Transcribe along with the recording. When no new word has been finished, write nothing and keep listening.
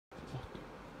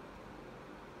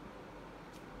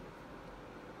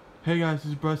Hey guys,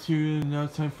 this is Bryce here, and now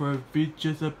it's time for a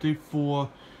VHS update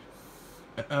for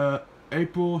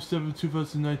April 7th,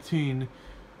 2019.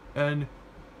 And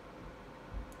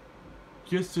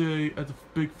yesterday at the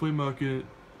big flea market,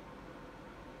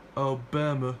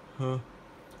 Alabama, I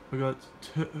got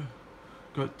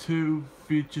two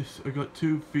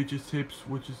VHS tapes,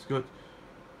 which has got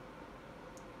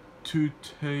two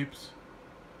tapes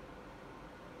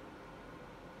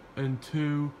and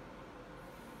two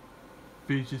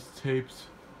VHS tapes.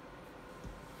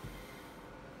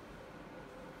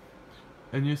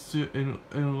 And yesterday,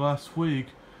 and last week,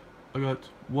 I got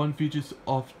one VHS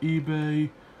off eBay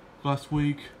last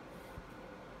week,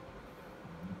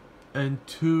 and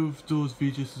two of those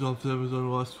VHS off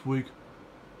Amazon last week,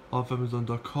 off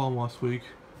Amazon.com last week.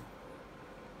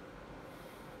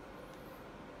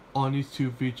 On these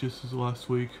two VHSs last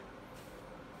week.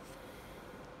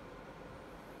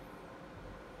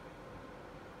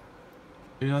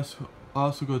 And I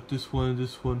also got this one and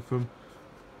this one from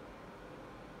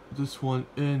this one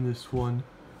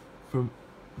from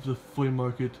the flea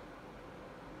market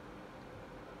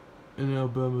in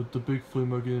Alabama, the big flea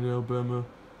market in Alabama.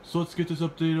 So let's get this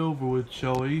update over with,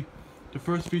 shall we? The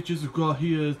first features we've got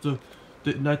here is the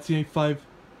 1985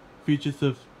 features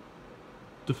of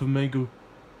the Flamingo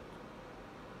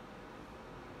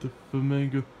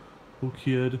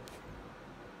Kid.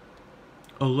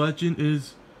 A Legend in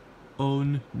His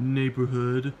Own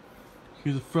Neighborhood.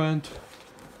 Here's the front,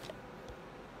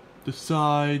 the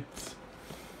sides,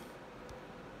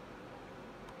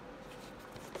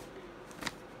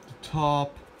 the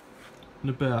top, and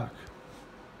the back.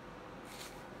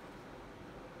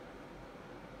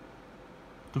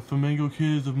 The Flamingo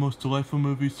Kid is the most delightful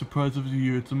movie surprise of the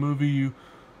year. It's a movie you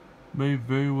may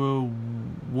very well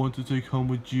want to take home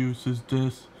with you, says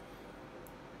Dennis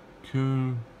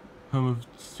Kuhn of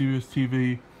Serious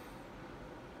TV.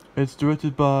 It's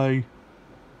directed by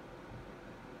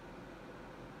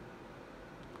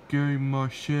Gary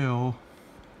Marshall.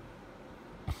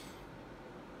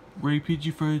 Rated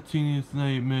PG-13 is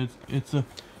 98 minutes. It's a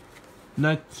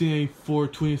 1984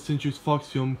 20th Century Fox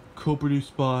film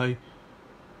co-produced by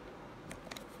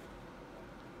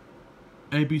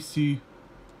ABC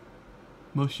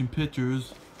Motion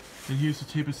Pictures. And here's the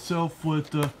tape itself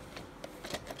with the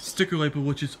sticker label,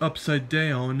 which is upside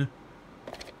down.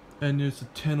 And there's a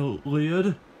 10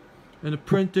 lid. And the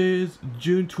print date is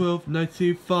June 12,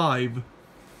 1985.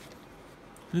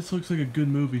 This looks like a good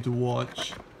movie to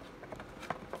watch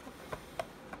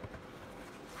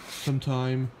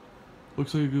sometime.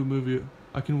 Looks like a good movie.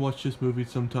 I can watch this movie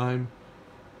sometime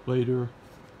later.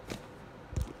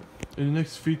 And the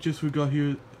next features we got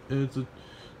here is a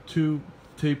 2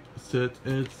 tape set.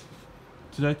 And it's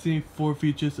the 1984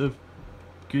 features of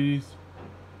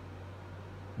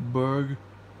Gettysburg.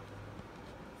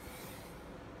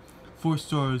 4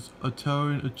 stars, a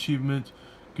towering achievement.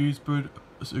 Gettysburg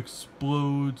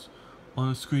explodes on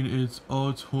the screen. It's all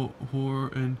its horror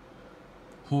and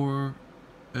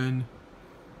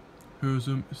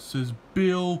heroism, says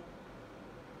Bill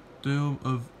Dale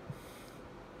of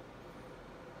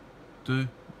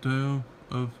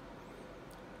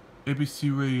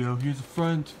ABC Radio. Here's the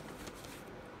front,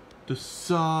 the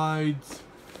sides,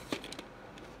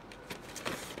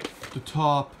 the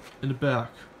top, and the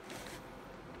back.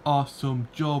 Awesome,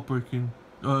 jaw-dropping.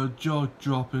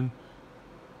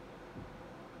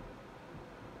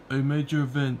 A major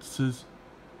event, says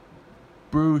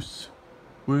Bruce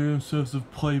Williams serves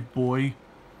of Playboy.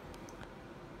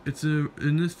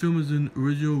 In this film is an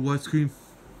original widescreen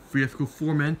theatrical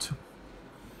format.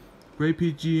 Rated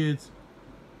PG is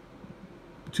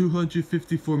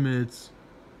 254 minutes.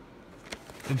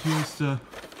 And here's the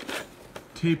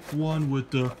tape 1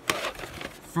 with the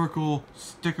Ferkel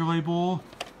sticker label.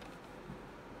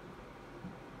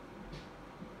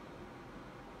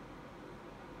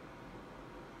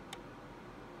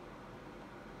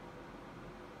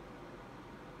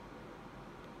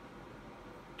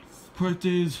 Print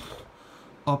is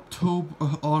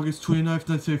August 29th,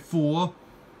 1984.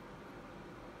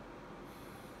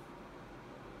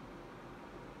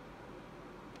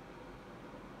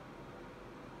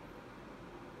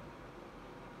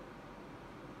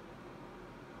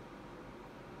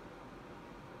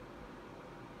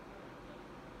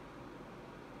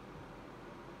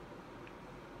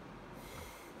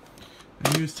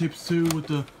 And here's tape 2 with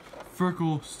the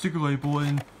Ferkel sticker label,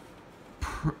 and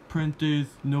print is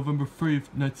November 3rd,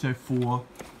 1994.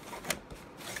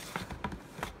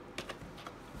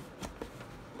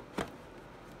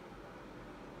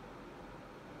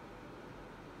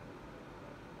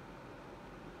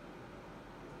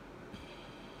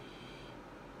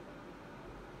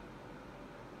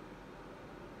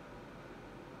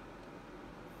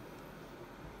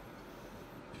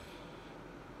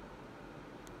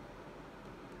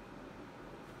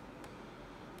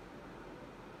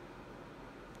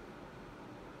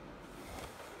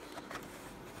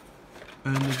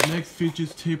 And the next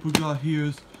features tape we got here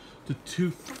is the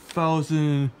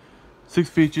 2006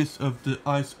 features of the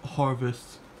Ice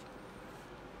Harvest.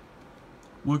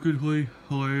 Wickedly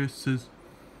hilarious, says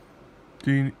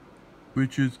Dean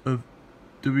Richards of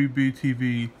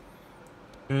WBTV.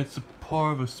 And it's a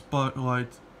part of a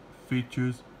Spotlight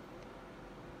features.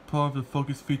 Part of the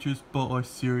Focus Features Spotlight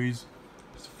series.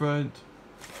 It's front,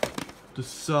 the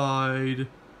side,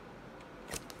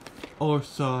 other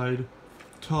side,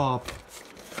 top,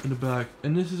 and the back.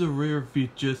 And this is a rare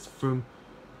VHS from,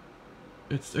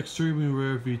 it's extremely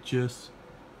rare VHS.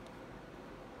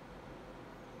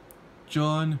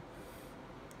 John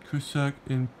Cusack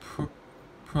in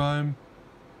prime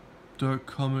dark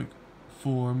comic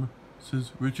form,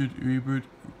 says Richard Ebert.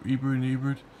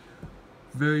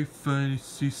 Very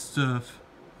fancy stuff,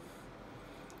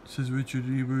 says Richard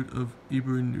Ebert of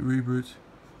Ebert and Ebert.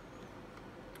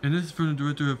 And this is from the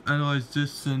director of Analyze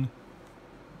This and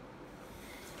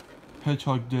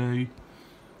Hedgehog Day.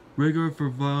 Regard for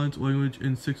Violence, Language,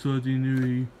 and Sexuality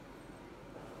Nudity.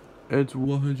 It's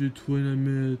 129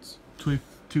 minutes,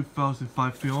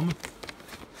 2005 film.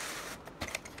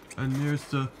 And there's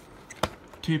the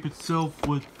tape itself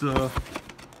with the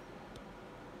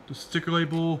sticker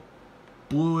label,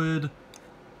 blue lid,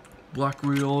 black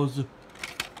reels.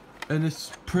 And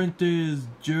its print date is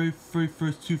January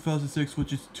 31st, 2006,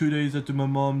 which is 2 days after my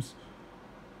mom's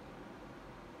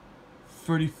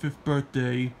 35th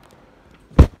birthday.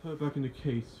 Put it back in the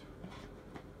case,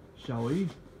 shall we?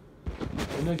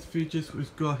 The next features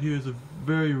we've got here is a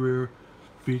very rare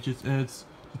features, and it's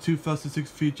the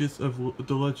 2006 features of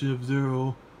The Legend of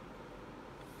Zorro.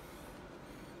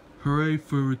 Hooray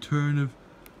for return of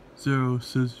Zorro,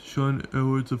 says Sean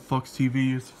Edwards of Fox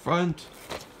TV. It's front,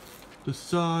 the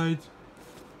sides,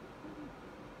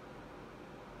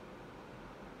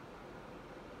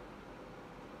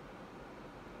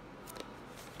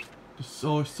 the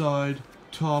other side,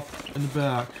 top, and the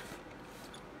back.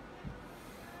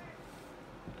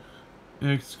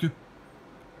 An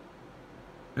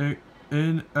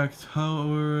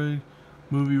exhilarating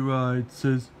movie ride,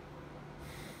 says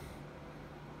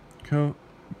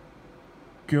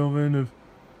Gilvin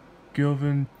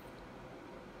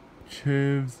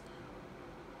Chaves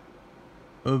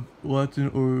of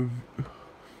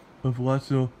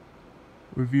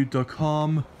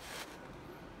LatinReview.com.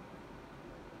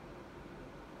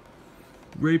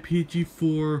 Ray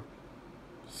PG4,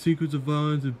 Secrets of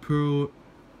Violence and Pearl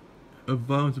and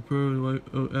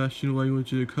Action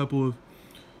Language, and a couple of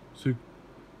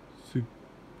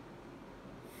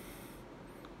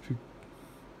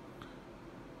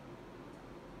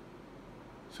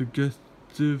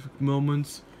suggestive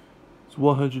moments. It's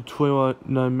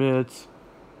 129 minutes.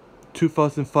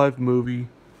 2005 movie.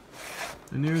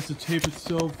 And there's the tape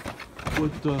itself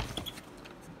with the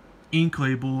ink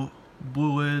label,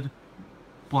 blue lid,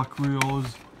 black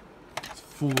reels. It's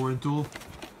full rental.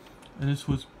 And this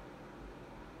was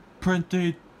print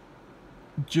date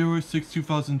January 6,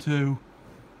 2002.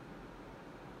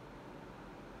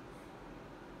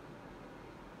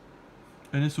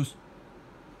 And this was,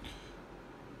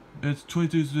 it's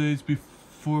 22 days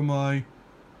before my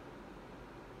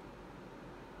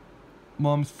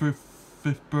mom's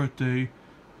 5th birthday.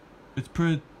 It's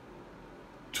printed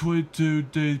 22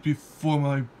 days before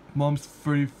my mom's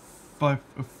 35th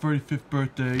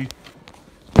birthday.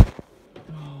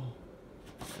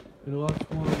 And the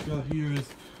last one I got here is,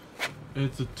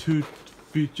 it's a 2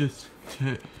 features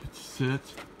set.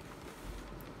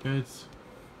 It's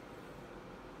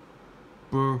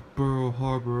Pearl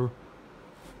Harbor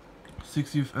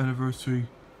 60th anniversary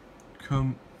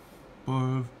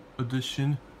commemorative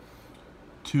edition.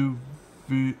 2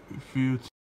 views,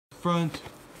 front,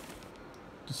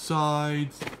 the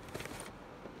sides,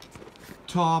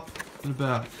 top, and the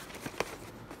back.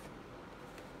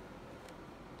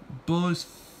 Bonus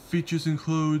features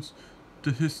includes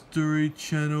the History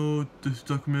Channel, this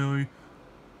documentary,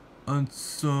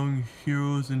 Unsung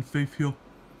Heroes, and Faith Hill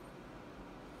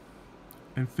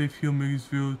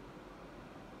Maysville,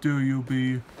 There You'll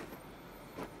Be.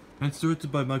 And it's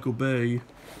directed by Michael Bay.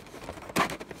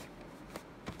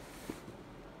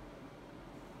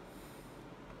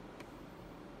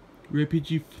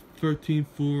 PG-13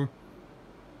 for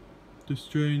the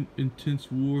strained,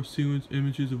 intense war sequence,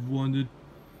 images of wounded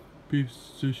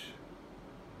beefs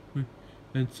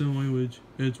and some language.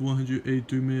 It's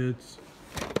 183 minutes.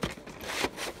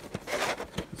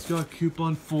 It's got a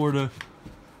coupon for the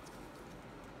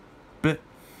bit.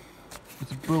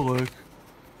 It's a bootleg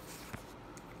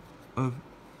of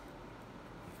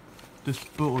this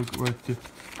bootleg right there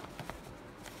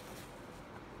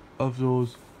of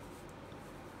those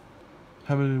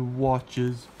Hamilton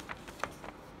watches.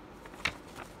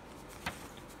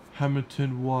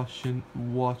 Hamilton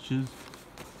watches.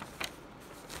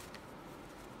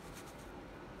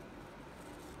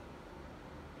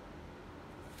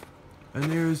 And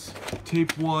there's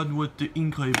tape 1 with the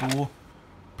ink label.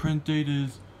 Print date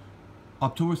is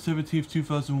October 17th,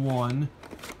 2001.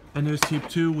 And there's tape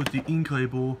 2 with the ink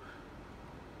label.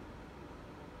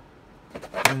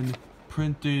 And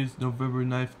print date is November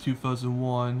 9th,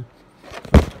 2001.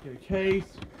 Okay, case.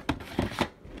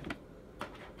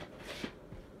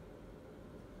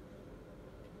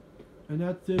 And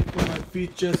that's it for my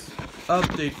features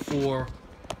update for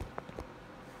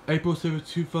April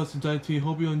 7th, 2019.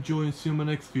 Hope you enjoy and see you in my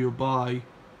next video. Bye.